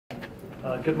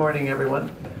Good morning,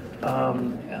 everyone.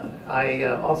 I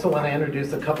also want to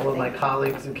introduce a couple of my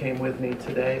colleagues who came with me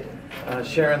today.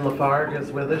 Sharon Lafargue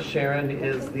is with us. Sharon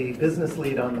is the business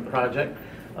lead on the project.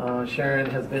 Sharon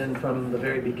has been from the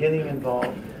very beginning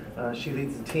involved. She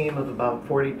leads a team of about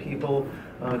 40 people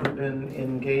who've been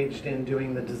engaged in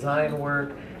doing the design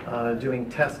work,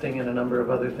 doing testing, and a number of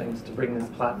other things to bring this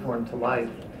platform to life.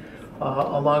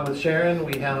 Along with Sharon,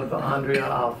 we have Andrea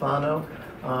Alfano.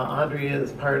 Andrea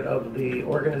is part of the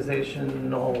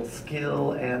organizational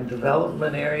skill and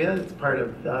development area. It's part of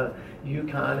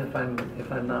UConn,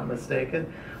 if I'm not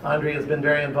mistaken. Andrea has been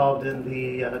very involved in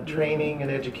the training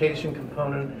and education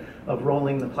component of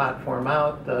rolling the platform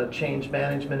out, the change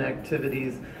management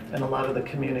activities, and a lot of the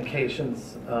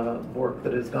communications work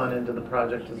that has gone into the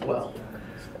project as well.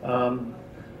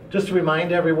 Just to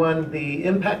remind everyone, the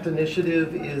Impact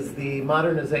Initiative is the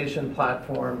modernization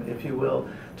platform, if you will,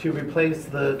 to replace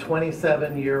the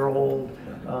 27-year-old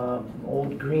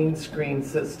old green screen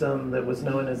system that was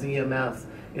known as EMS.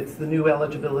 It's the new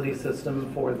eligibility system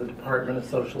for the Department of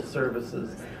Social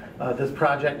Services. This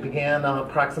project began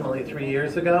approximately 3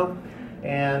 years ago,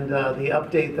 and the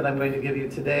update that I'm going to give you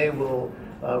today will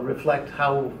reflect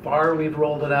how far we've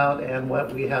rolled it out and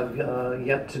what we have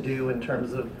yet to do in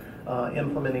terms of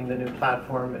implementing the new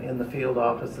platform in the field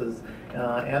offices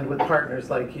and with partners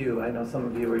like you. I know some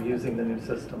of you are using the new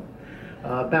system.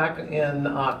 Back in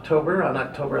October, on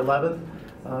October 11th,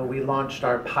 we launched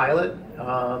our pilot.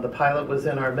 The pilot was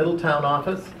in our Middletown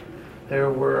office. There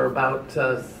were about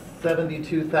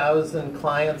 72,000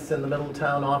 clients in the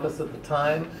Middletown office at the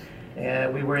time,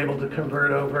 and we were able to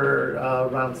convert over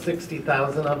around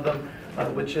 60,000 of them,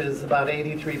 which is about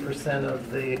 83% of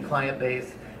the client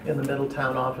base in the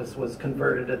Middletown office was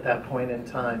converted at that point in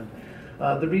time.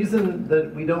 The reason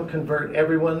that we don't convert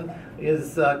everyone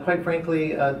is, quite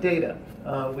frankly, data.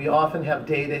 We often have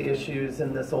data issues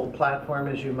in this old platform,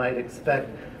 as you might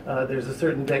expect. There's a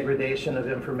certain degradation of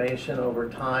information over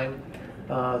time.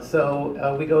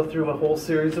 So we go through a whole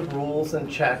series of rules and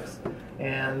checks,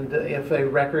 and if a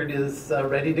record is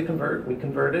ready to convert, we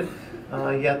convert it.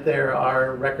 Yet there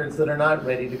are records that are not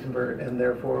ready to convert, and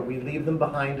therefore we leave them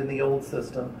behind in the old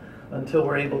system until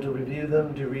we're able to review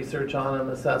them, do research on them,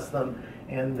 assess them,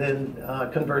 and then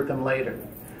convert them later.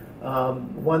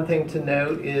 One thing to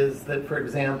note is that, for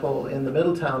example, in the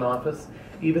Middletown office,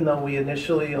 even though we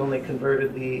initially only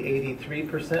converted the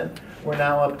 83%, we're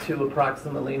now up to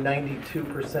approximately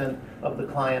 92% of the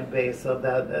client base of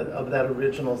that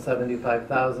original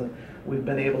 75,000 we've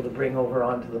been able to bring over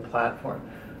onto the platform.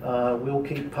 We'll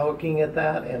keep poking at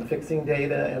that and fixing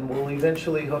data, and we'll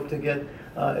eventually hope to get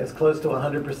as close to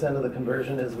 100% of the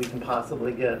conversion as we can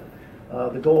possibly get.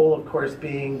 The goal, of course,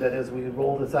 being that as we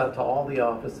roll this out to all the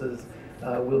offices,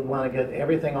 we'll want to get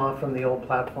everything off from the old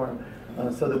platform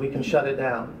so that we can shut it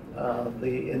down.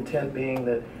 The intent being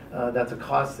that that's a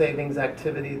cost savings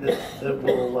activity that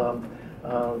will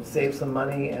save some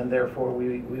money, and therefore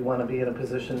we want to be in a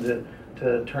position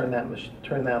to turn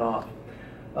that off.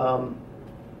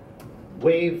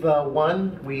 Wave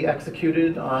 1 we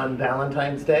executed on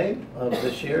Valentine's Day of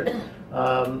this year.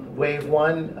 Wave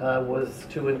 1 was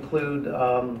to include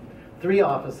 3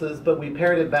 offices, but we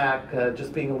pared it back,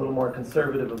 just being a little more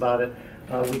conservative about it.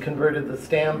 We converted the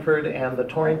Stamford and the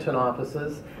Torrington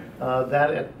offices.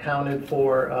 That accounted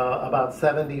for about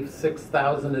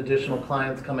 76,000 additional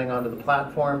clients coming onto the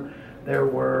platform. There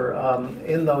were,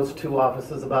 in those 2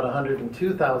 offices, about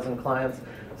 102,000 clients.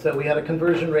 So we had a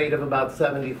conversion rate of about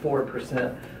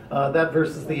 74%. That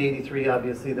versus the 83,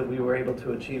 obviously, that we were able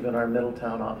to achieve in our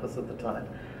Middletown office at the time.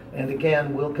 And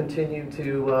again, we'll continue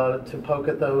to poke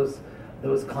at those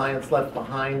clients left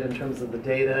behind in terms of the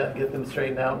data, get them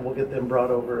straightened out, and we'll get them brought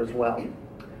over as well.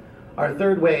 Our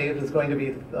third wave is going to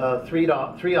be 3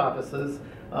 offices,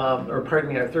 or pardon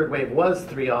me, our third wave was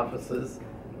 3 offices.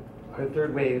 Our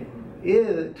third wave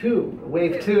is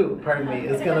wave 2, pardon me,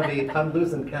 is going to be, I'm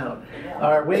losing count.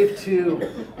 Our wave 2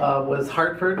 was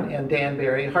Hartford and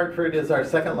Danbury. Hartford is our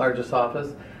second largest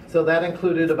office, so that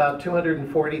included about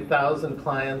 240,000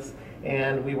 clients,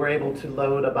 and we were able to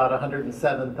load about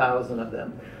 107,000 of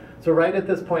them. So right at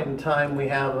this point in time, we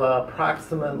have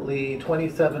approximately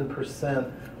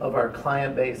 27% of our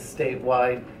client base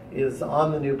statewide is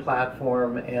on the new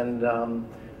platform and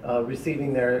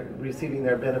receiving their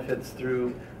benefits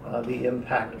through the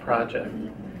Impact project.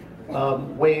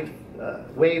 Wave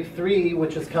 3,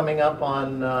 which is coming up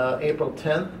on April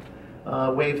 10th.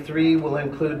 Wave 3 will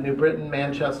include New Britain,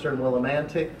 Manchester, and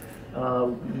Willimantic.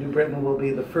 New Britain will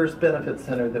be the first benefit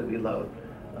center that we load.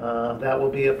 That will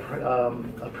be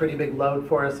a pretty big load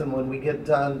for us, and when we get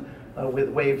done With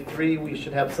wave 3, we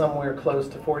should have somewhere close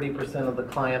to 40% of the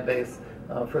client base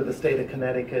for the state of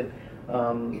Connecticut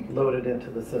loaded into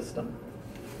the system.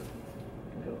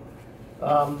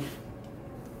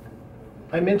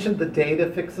 I mentioned the data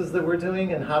fixes that we're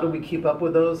doing, and how do we keep up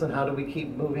with those, and how do we keep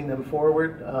moving them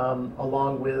forward,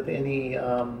 along with any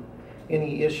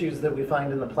issues that we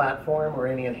find in the platform or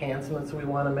any enhancements we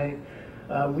want to make.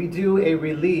 We do a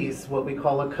release, what we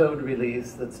call a code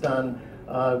release, that's done.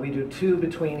 We do 2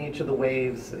 between each of the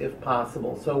waves if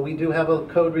possible. So we do have a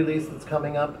code release that's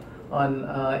coming up on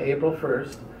April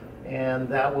 1st, and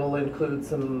that will include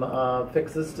some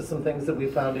fixes to some things that we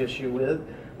found issue with.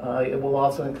 It will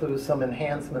also include some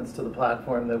enhancements to the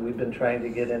platform that we've been trying to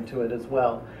get into it as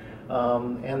well.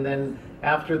 And then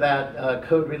after that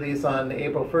code release on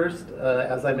April 1st,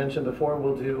 as I mentioned before,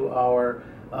 we'll do our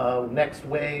next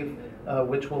wave,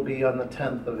 which will be on the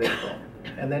 10th of April.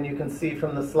 And then you can see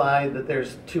from the slide that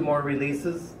there's 2 more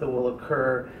releases that will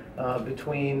occur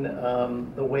between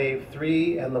the wave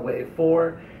 3 and the wave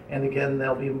 4. And again,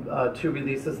 there'll be 2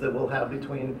 releases that we'll have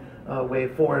between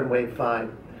wave 4 and wave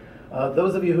 5.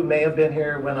 Those of you who may have been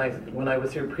here when I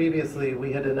was here previously,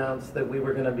 we had announced that we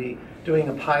were going to be doing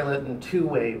a pilot in 2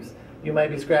 waves. You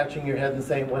might be scratching your head and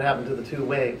saying, what happened to the 2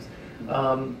 waves?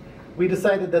 We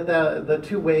decided that the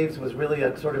 2 waves was really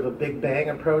a sort of a big bang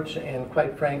approach, and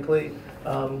quite frankly,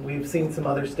 we've seen some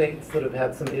other states that have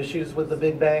had some issues with the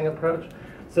big bang approach.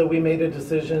 So we made a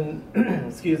decision,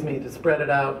 excuse me, to spread it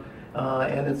out,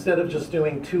 and instead of just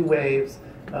doing 2 waves,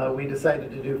 we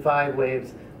decided to do 5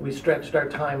 waves. We stretched our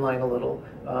timeline a little.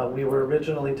 We were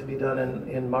originally to be done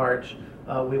in March.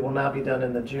 We will now be done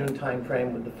in the June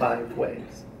timeframe with the 5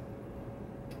 waves.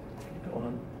 Go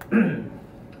on.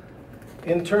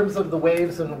 In terms of the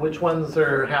waves and which ones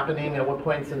are happening at what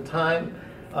points in time,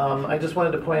 I just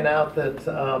wanted to point out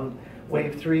that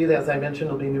wave 3, as I mentioned,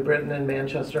 will be New Britain and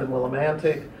Manchester and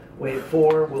Willimantic. Wave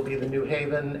 4 will be the New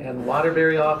Haven and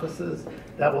Waterbury offices.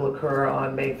 That will occur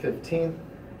on May 15th.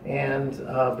 And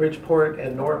Bridgeport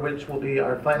and Norwich will be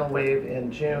our final wave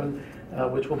in June,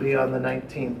 which will be on the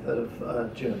 19th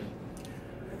of June.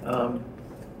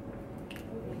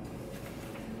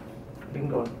 We can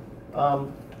go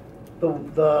on.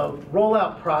 The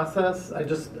rollout process,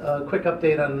 a quick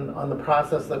update on the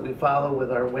process that we follow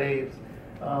with our waves.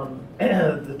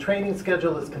 The training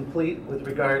schedule is complete with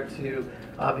regard to,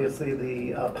 obviously,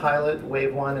 the pilot,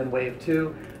 wave 1 and wave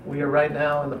 2. We are right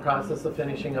now in the process of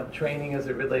finishing up training as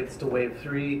it relates to wave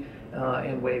 3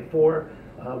 and wave 4.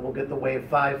 We'll get the wave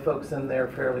 5 folks in there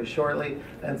fairly shortly,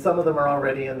 and some of them are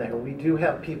already in there. We do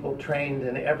have people trained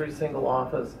in every single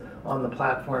office on the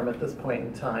platform at this point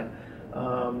in time.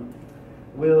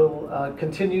 We'll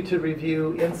continue to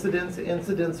review incidents.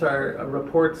 Incidents are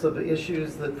reports of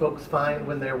issues that folks find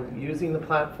when they're using the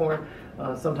platform.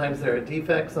 Sometimes there are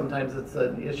defects, sometimes it's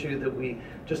an issue that we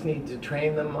just need to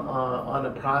train them on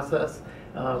a process.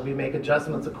 We make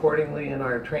adjustments accordingly in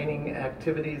our training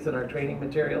activities and our training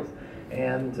materials,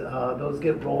 and those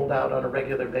get rolled out on a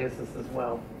regular basis as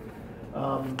well.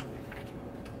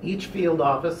 Each field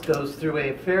office goes through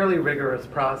a fairly rigorous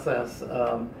process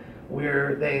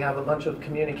where they have a bunch of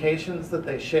communications that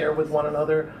they share with one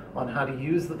another on how to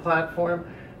use the platform.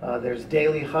 There's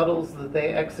daily huddles that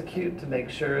they execute to make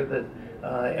sure that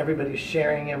everybody's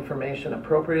sharing information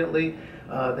appropriately.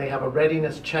 They have a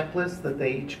readiness checklist that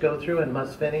they each go through and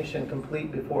must finish and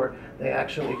complete before they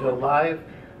actually go live.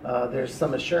 There's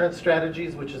some assurance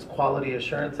strategies, which is quality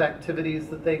assurance activities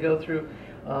that they go through.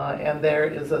 And there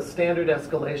is a standard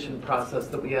escalation process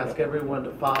that we ask everyone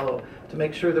to follow to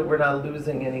make sure that we're not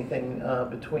losing anything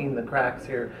between the cracks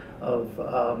here of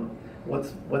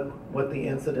what the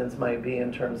incidents might be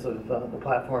in terms of the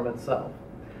platform itself.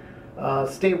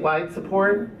 Statewide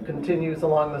support continues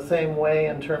along the same way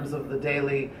in terms of the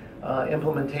daily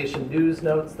implementation news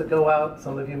notes that go out.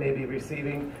 Some of you may be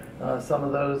receiving some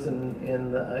of those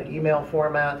in the email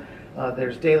format.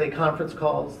 There's daily conference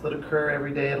calls that occur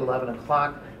every day at 11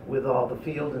 o'clock with all the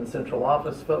field and central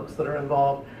office folks that are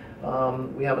involved.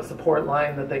 We have a support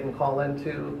line that they can call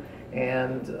into,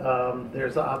 and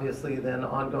there's obviously then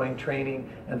ongoing training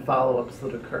and follow-ups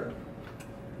that occur.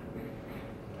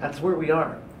 That's where we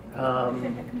are.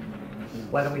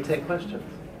 Why don't we take questions?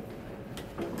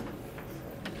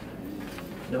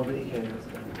 Nobody cares.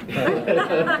 You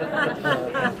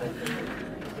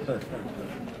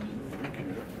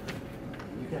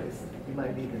guys, you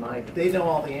might need the mic. They know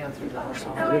all the answers.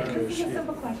 This is a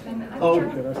simple question.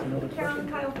 Carolyn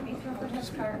Kyle from Eastern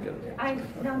Protest Car.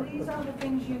 Now these are the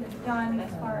things you've done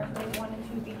as far as wave 1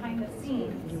 and 2 behind the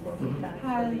scenes.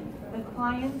 Has the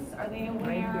clients, are they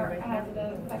aware? Has it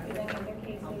affected any of their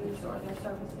cases or their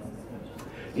services?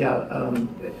 Yeah,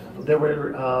 there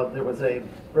was a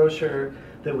brochure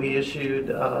that we issued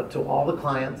to all the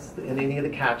clients in any of the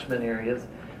catchment areas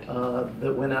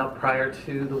that went out prior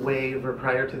to the wave or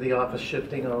prior to the office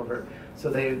shifting over, so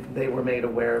they were made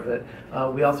aware of it.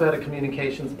 We also had a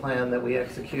communications plan that we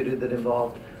executed that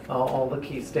involved all the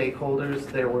key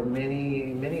stakeholders. There were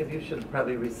many of you should have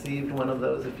probably received one of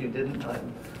those. If you didn't,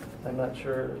 I'm not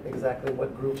sure exactly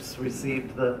what groups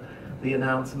received the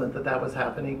announcement that was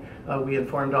happening. We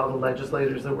informed all the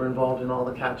legislators that were involved in all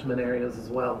the catchment areas as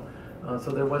well.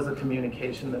 So there was a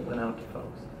communication that went out to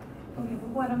folks. Okay, but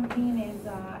what I'm seeing is,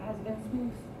 has been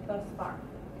smooth thus far.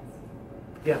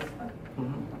 Yes.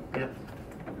 Mm-hmm. Yes.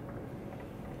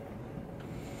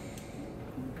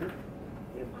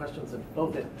 We have questions of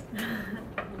both ends.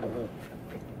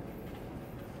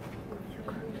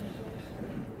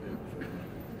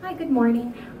 Hi, good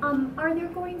morning. Are there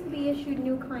going to be issued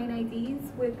new client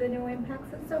IDs with the new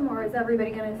impact system, or is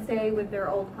everybody going to stay with their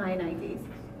old client IDs?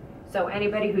 So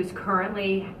anybody who's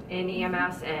currently in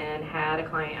EMS and had a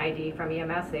client ID from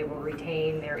EMS, they will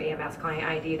retain their EMS client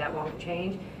ID. That won't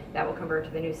change. That will convert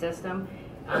to the new system.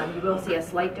 You will see a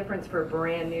slight difference for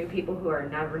brand new people who are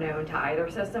never known to either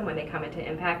system. When they come into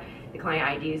Impact, the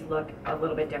client IDs look a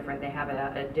little bit different. They have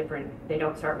a different, they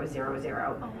don't start with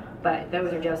 00. But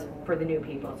those are just for the new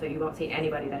people, so you won't see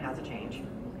anybody that has a change.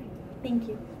 Thank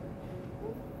you.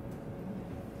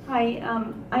 Hi,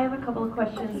 I have a couple of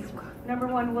questions. Number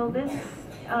one, will there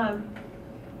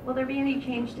be any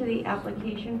change to the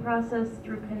application process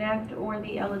through Connect or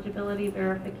the eligibility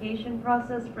verification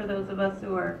process for those of us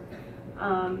who are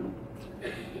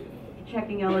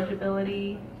checking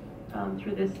eligibility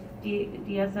through this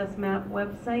DSS map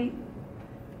website?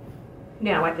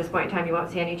 No, at this point in time, you won't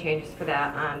see any changes for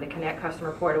that. The Connect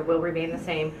customer portal will remain the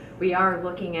same. We are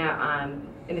looking at,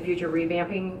 in the future,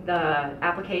 revamping the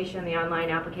application, the online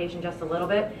application, just a little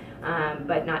bit,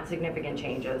 but not significant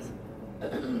changes.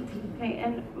 Okay,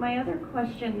 and my other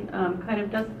question kind of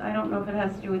does, I don't know if it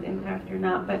has to do with Impact or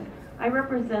not, but I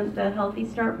represent the Healthy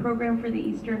Start program for the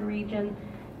Eastern region,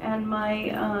 and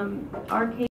our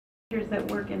case managers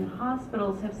that work in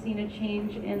hospitals have seen a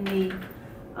change in the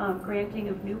granting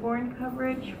of newborn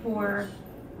coverage for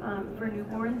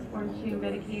newborns born to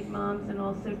Medicaid moms and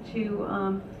also to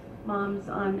moms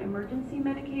on emergency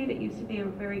Medicaid. It used to be a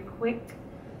very quick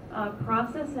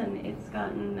process, and it's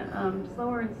gotten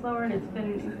slower and slower, and it's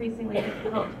been increasingly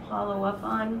difficult to follow up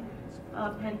on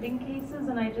pending cases.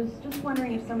 And I just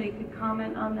wondering if somebody could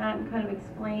comment on that and kind of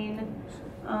explain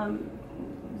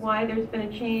why there's been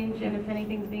a change and if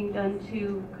anything's being done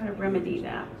to kind of remedy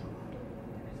that.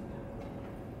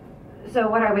 So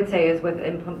what I would say is with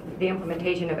the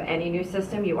implementation of any new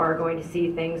system, you are going to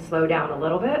see things slow down a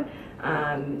little bit.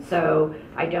 So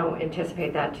I don't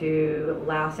anticipate that to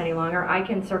last any longer. I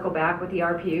can circle back with the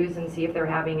RPUs and see if they're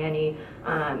having any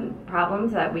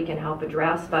problems that we can help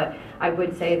address. But I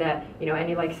would say that,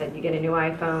 like I said, you get a new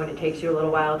iPhone, it takes you a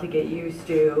little while to get used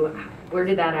to where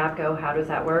did that app go, how does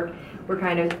that work? We're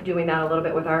kind of doing that a little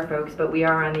bit with our folks, but we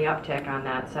are on the uptick on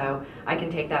that. So I can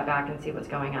take that back and see what's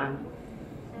going on.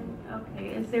 Okay,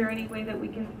 is there any way that we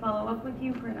can follow up with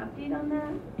you for an update on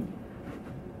that?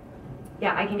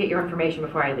 Yeah, I can get your information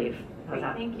before I leave. How's Great,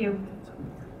 that? thank you.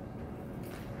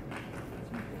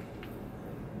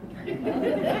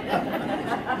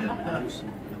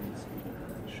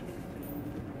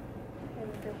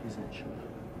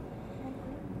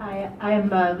 Hi, I'm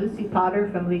Lucy Potter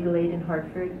from Legal Aid in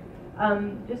Hartford.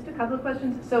 Just a couple of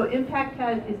questions. So Impact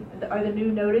are the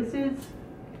new notices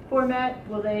format?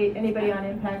 Will anybody on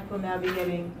Impact will now be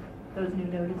getting those new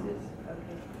notices?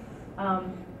 Okay.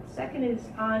 Second is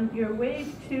on your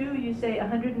wave 2, you say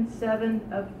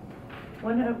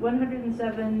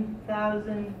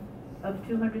 107,000 of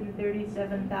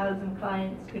 237,000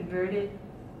 clients converted,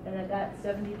 and that's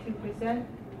 72%.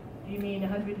 Do you mean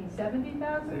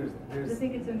 170,000? I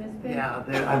think it's a misprint. Yeah,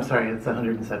 I'm sorry, it's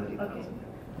 170,000. Okay.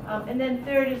 And then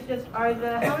third is just, how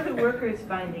are the workers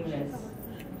finding this?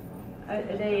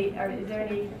 Is there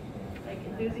any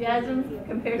enthusiasm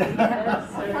compared to yes?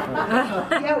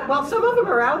 Yeah, well, some of them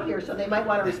are out here, so they might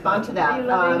want to respond to that. Are you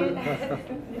loving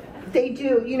it? They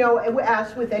do.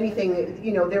 As with anything,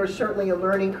 there's certainly a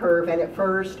learning curve, and at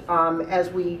first, as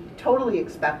we totally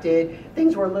expected,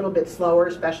 things were a little bit slower,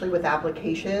 especially with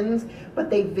applications, but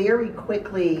they very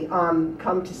quickly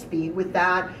come to speed with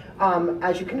that.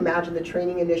 As you can imagine, the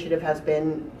training initiative has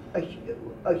been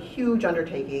a huge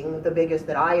undertaking, the biggest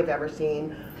that I have ever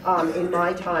seen in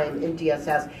my time in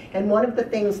DSS. And one of the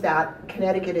things that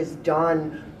Connecticut has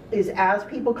done is, as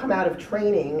people come out of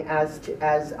training, as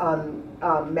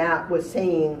Matt was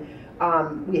saying,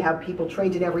 We have people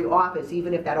trained in every office,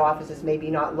 even if that office is maybe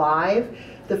not live.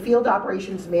 The field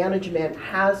operations management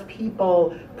has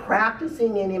people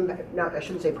practicing I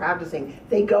shouldn't say practicing,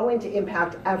 they go into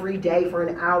Impact every day for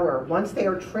an hour. Once they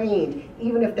are trained,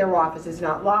 even if their office is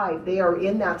not live, they are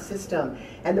in that system.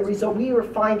 And the result, we are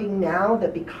finding now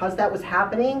that because that was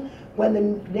happening, when the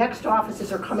next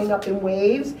offices are coming up in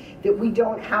waves, that we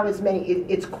don't have as many,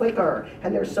 it's quicker.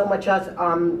 And there's so much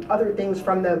other things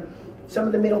from some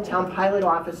of the Middletown pilot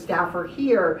office staff are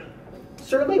here.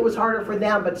 Certainly it was harder for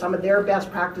them, but some of their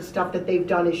best practice stuff that they've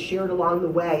done is shared along the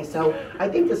way. So I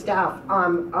think the staff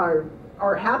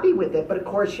are happy with it, but of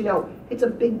course, you know, it's a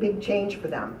big, big change for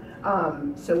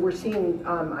them. So we're seeing,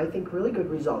 I think, really good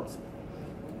results.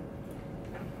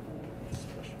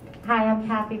 Hi, I'm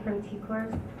Kathy from T-Corps.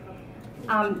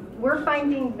 We're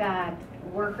finding that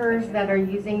workers that are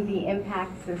using the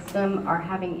Impact system are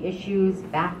having issues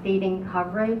backdating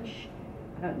coverage.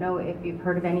 I don't know if you've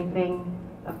heard of anything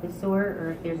of the sort,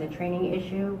 or if there's a training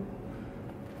issue.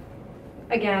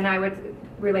 Again, I would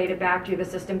relate it back to the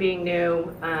system being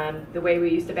new. The way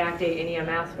we used to backdate in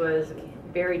EMS was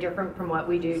very different from what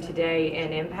we do today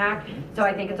in Impact. So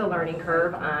I think it's a learning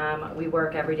curve. We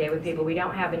work every day with people. We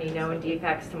don't have any known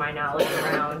defects to my knowledge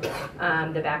around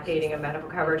the backdating of medical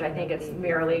coverage. I think it's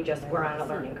merely just we're on a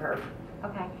learning curve.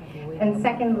 Okay. And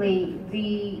secondly,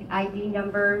 the ID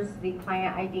numbers, the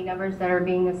client ID numbers that are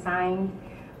being assigned,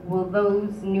 will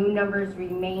those new numbers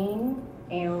remain,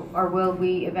 or will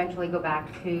we eventually go back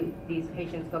to, these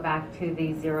patients go back to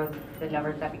the zeros, the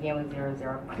numbers that began with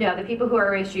 00? No, the people who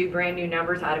are issued brand new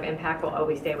numbers out of Impact will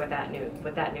always stay with that new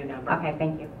number. Okay,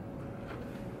 thank you.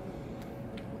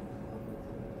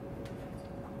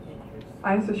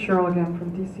 Hi, this is Cheryl again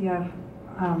from DCF.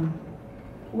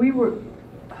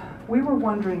 We were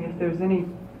wondering if there's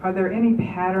are there any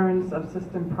patterns of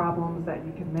system problems that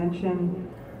you could mention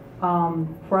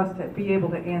for us to be able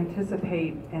to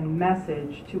anticipate and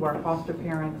message to our foster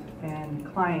parents and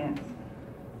clients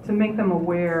to make them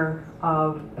aware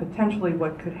of potentially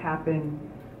what could happen.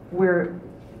 We're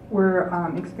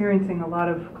experiencing a lot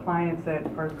of clients that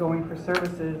are going for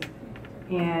services,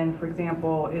 and for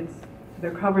example,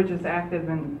 their coverage is active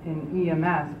in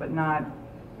EMS, but not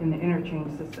in the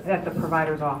interchange system at the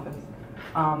provider's office.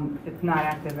 It's not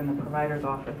active in the provider's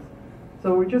office.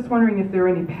 So we're just wondering if there are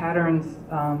any patterns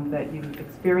that you've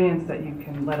experienced that you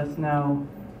can let us know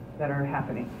that are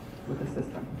happening with the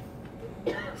system.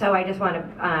 So I just want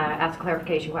to ask a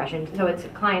clarification question. So it's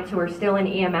clients who are still in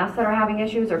EMS that are having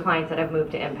issues, or clients that have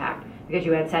moved to Impact? Because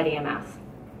you had said EMS.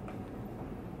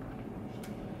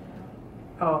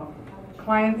 Oh,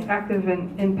 clients active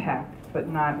in Impact, but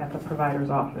not at the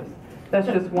provider's office. That's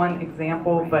just one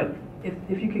example, but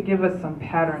if you could give us some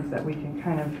patterns that we can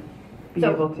kind of be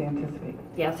able to anticipate.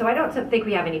 Yeah, so I don't think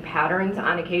we have any patterns.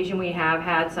 On occasion we have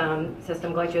had some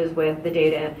system glitches with the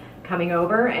data coming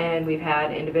over, and we've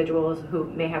had individuals who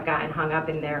may have gotten hung up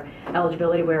in their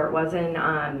eligibility where it was in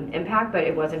Impact, but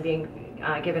it wasn't being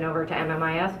given over to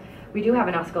MMIS. We do have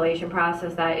an escalation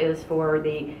process that is for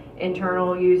the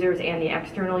internal users and the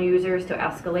external users to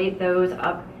escalate those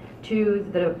up to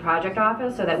the project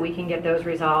office so that we can get those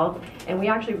resolved. And we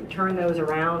actually turn those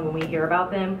around when we hear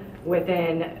about them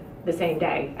within the same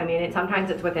day. I mean, sometimes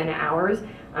it's within hours.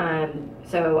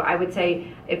 So I would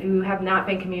say if you have not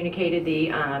been communicated the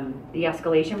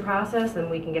escalation process, then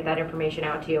we can get that information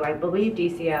out to you. I believe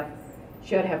DCF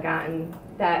should have gotten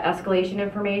that escalation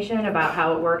information about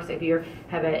how it works if you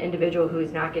have an individual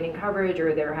who's not getting coverage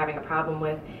or they're having a problem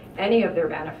with any of their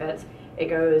benefits. It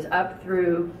goes up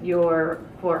through your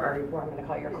court, or what I'm going to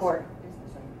call your court.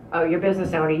 Oh, your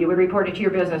business owner. You would report it to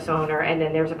your business owner, and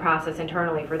then there's a process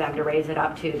internally for them to raise it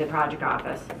up to the project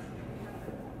office.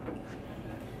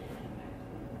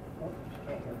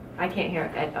 I can't hear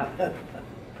it. Oh.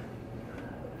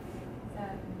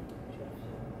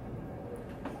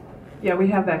 Yeah, we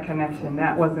have that connection.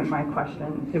 That wasn't my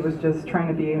question. It was just trying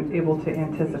to be able to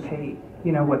anticipate,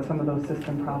 you know, what some of those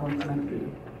system problems might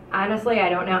be. Honestly, I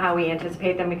don't know how we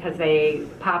anticipate them because they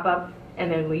pop up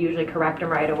and then we usually correct them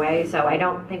right away. So I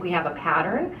don't think we have a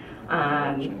pattern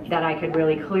that I could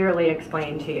really clearly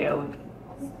explain to you.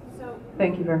 So,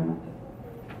 thank you very much.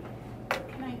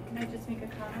 Can I just make a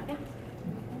comment?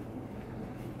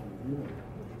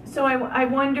 So I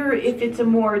wonder if it's a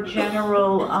more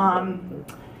general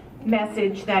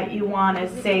message that you want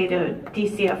to say to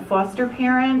DCF foster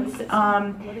parents,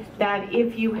 that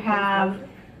if you have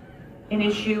an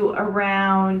issue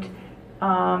around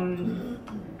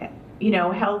you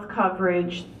know, health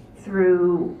coverage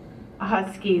through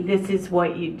Husky, this is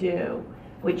what you do,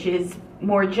 which is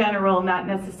more general, not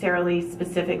necessarily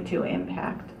specific to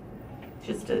Impact.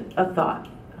 Just a thought.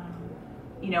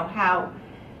 how,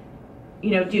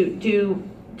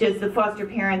 does the foster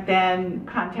parent then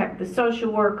contact the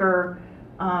social worker?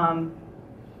 So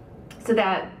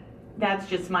that's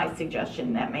just my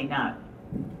suggestion. That may not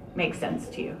make sense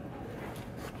to you.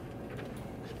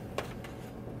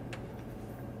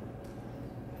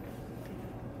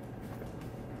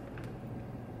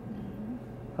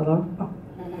 Hello? Oh.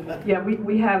 Yeah,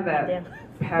 we have that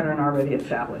pattern already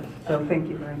established, so thank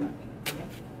you very much.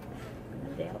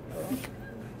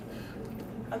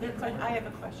 I have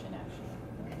a question,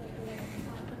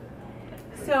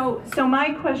 actually. So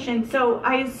my question,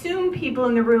 I assume people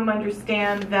in the room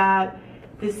understand that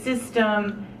the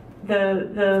system,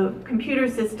 the computer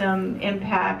system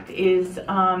impact is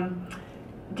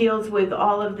deals with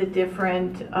all of the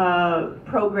different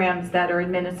programs that are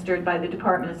administered by the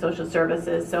Department of Social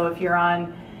Services. So if you're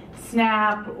on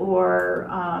SNAP or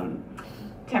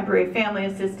temporary family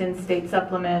assistance, state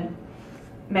supplement,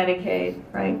 Medicaid,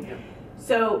 right?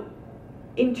 So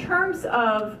in terms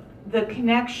of the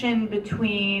connection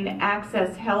between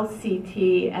Access Health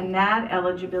CT and that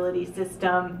eligibility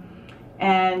system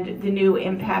and the new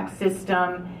impact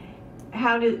system,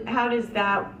 how does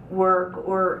that work,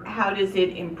 or how does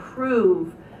it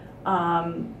improve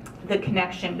the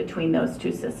connection between those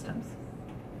two systems?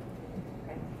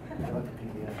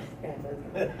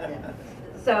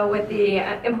 So with the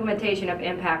implementation of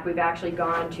impact, we've actually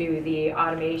gone to the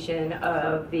automation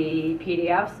of the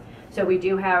PDFs. So we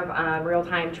do have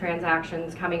real-time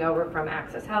transactions coming over from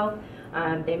Access Health.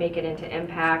 They make it into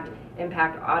impact.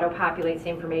 Impact auto-populates the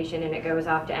information and it goes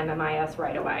off to MMIS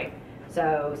right away.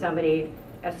 So somebody,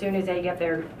 as soon as they get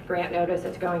their grant notice,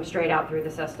 it's going straight out through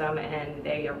the system and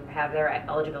they have their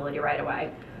eligibility right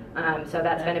away. So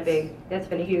that's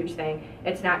been a huge thing.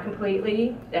 It's not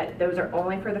completely, those are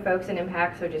only for the folks in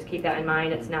impact, so just keep that in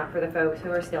mind. It's not for the folks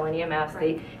who are still in EMS.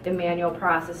 The manual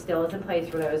process still is in place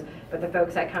for those, but the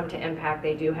folks that come to impact,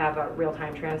 they do have a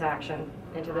real-time transaction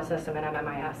into the system in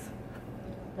MMIS.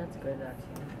 That's good, actually.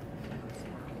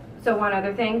 So one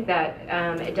other thing that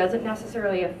it doesn't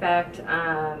necessarily affect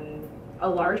a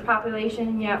large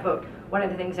population yet, but one of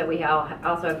the things that we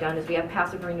also have done is we have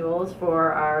passive renewals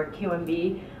for our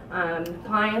QMB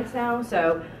clients now.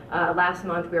 So last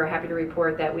month we were happy to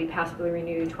report that we passively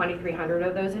renewed 2,300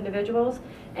 of those individuals,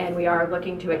 and we are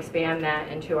looking to expand that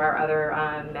into our other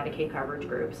Medicaid coverage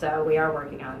groups. So we are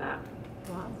working on that.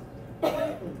 Wow.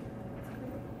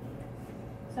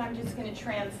 So I'm just going to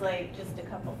translate just a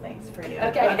couple things for you.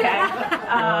 Okay.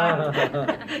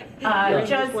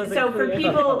 So for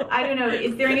people, I don't know,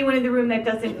 is there anyone in the room that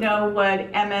doesn't know what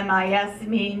MMIS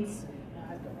means?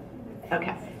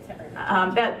 Okay.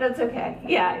 That's okay.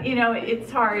 Yeah, it's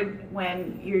hard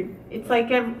when it's like,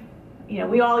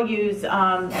 we all use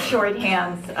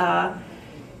shorthands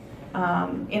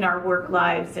in our work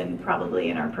lives and probably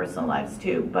in our personal lives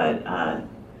too, but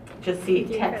just see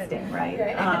texting, right?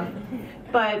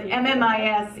 But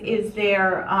MMIS is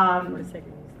their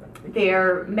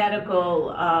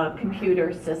medical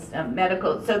computer system,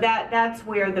 so that's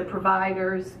where the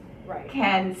providers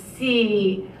can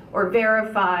see or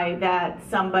verify that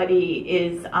somebody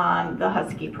is on the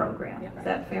Husky program. Is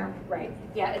that fair? Right.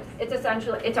 Yeah, it's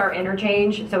essentially, it's our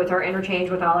interchange. So it's our interchange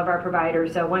with all of our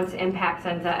providers. So once Impact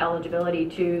sends that eligibility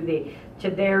to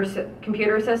their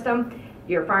computer system,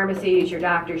 your pharmacies, your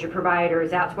doctors, your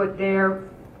providers, that's what they're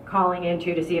calling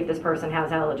into to see if this person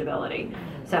has eligibility.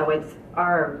 So it's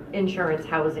our insurance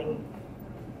housing.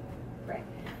 Right.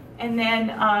 And then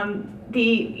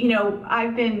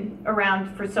I've been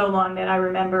around for so long that I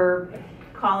remember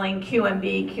calling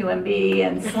QMB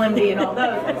and SlimB and all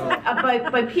those.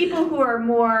 But people who are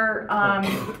more,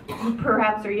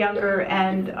 perhaps are younger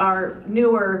and are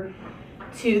newer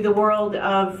to the world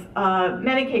of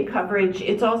Medicaid coverage,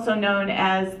 it's also known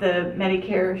as the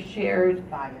Medicare shared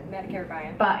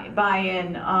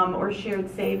buy-in or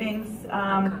shared savings.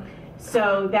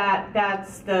 So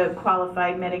that's the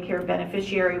qualified Medicare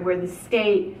beneficiary, where the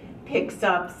state picks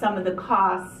up some of the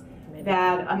costs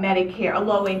that a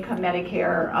low-income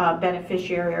Medicare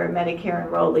beneficiary or Medicare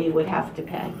enrollee would have to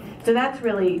pay. So that's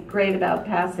really great about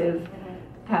passive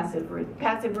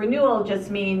renewal.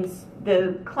 Just means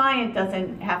the client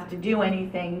doesn't have to do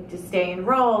anything to stay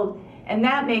enrolled, and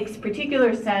that makes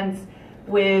particular sense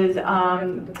with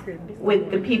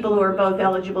the people who are both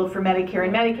eligible for Medicare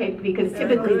and Medicaid, because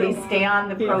typically they stay on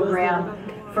the program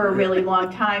for a really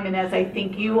long time. And as I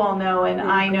think you all know, and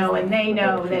I know, and they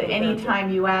know, that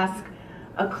anytime you ask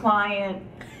a client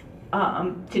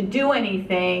to do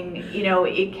anything,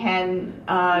 it can,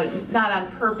 not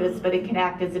on purpose, but it can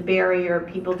act as a barrier.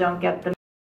 People don't get the,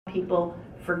 people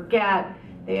forget,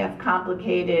 they have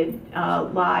complicated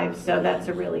lives, so that's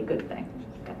a really good thing.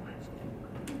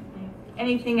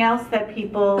 anything else that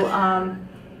people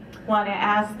want to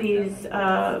ask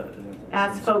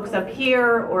folks up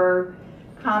here or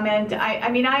comment? I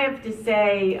mean, I have to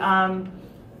say,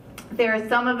 there are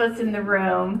some of us in the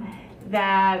room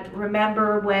that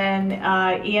remember when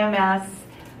EMS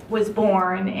was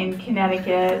born in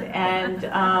Connecticut, and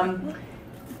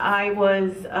I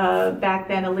was back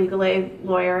then a legal aid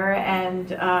lawyer, and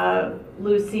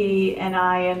Lucy and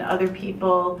I and other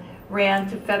people ran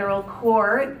to federal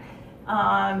court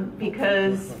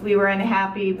because we were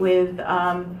unhappy with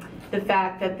the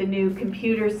fact that the new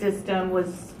computer system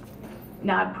was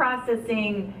not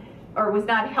processing or was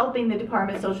not helping the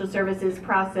Department of Social Services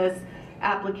process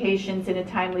applications in a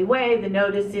timely way. The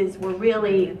notices were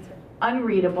really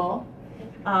unreadable,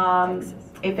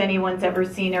 if anyone's ever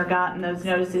seen or gotten those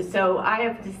notices. So I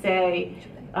have to say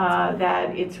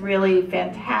that it's really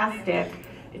fantastic.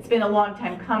 It's been a long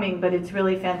time coming, but it's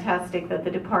really fantastic that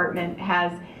the department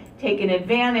has taken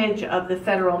advantage of the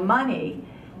federal money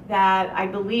that I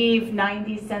believe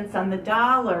 90 cents on the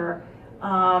dollar,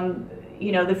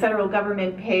 you know, the federal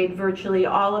government paid virtually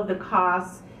all of the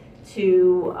costs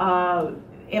to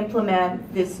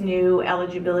implement this new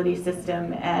eligibility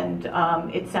system, and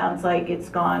it sounds like it's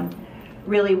gone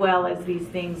really well as these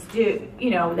things do.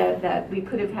 You know, that we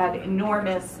could have had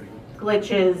enormous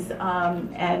glitches,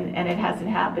 and it hasn't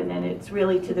happened, and it's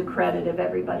really to the credit of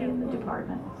everybody in the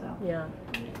department. So. Yeah.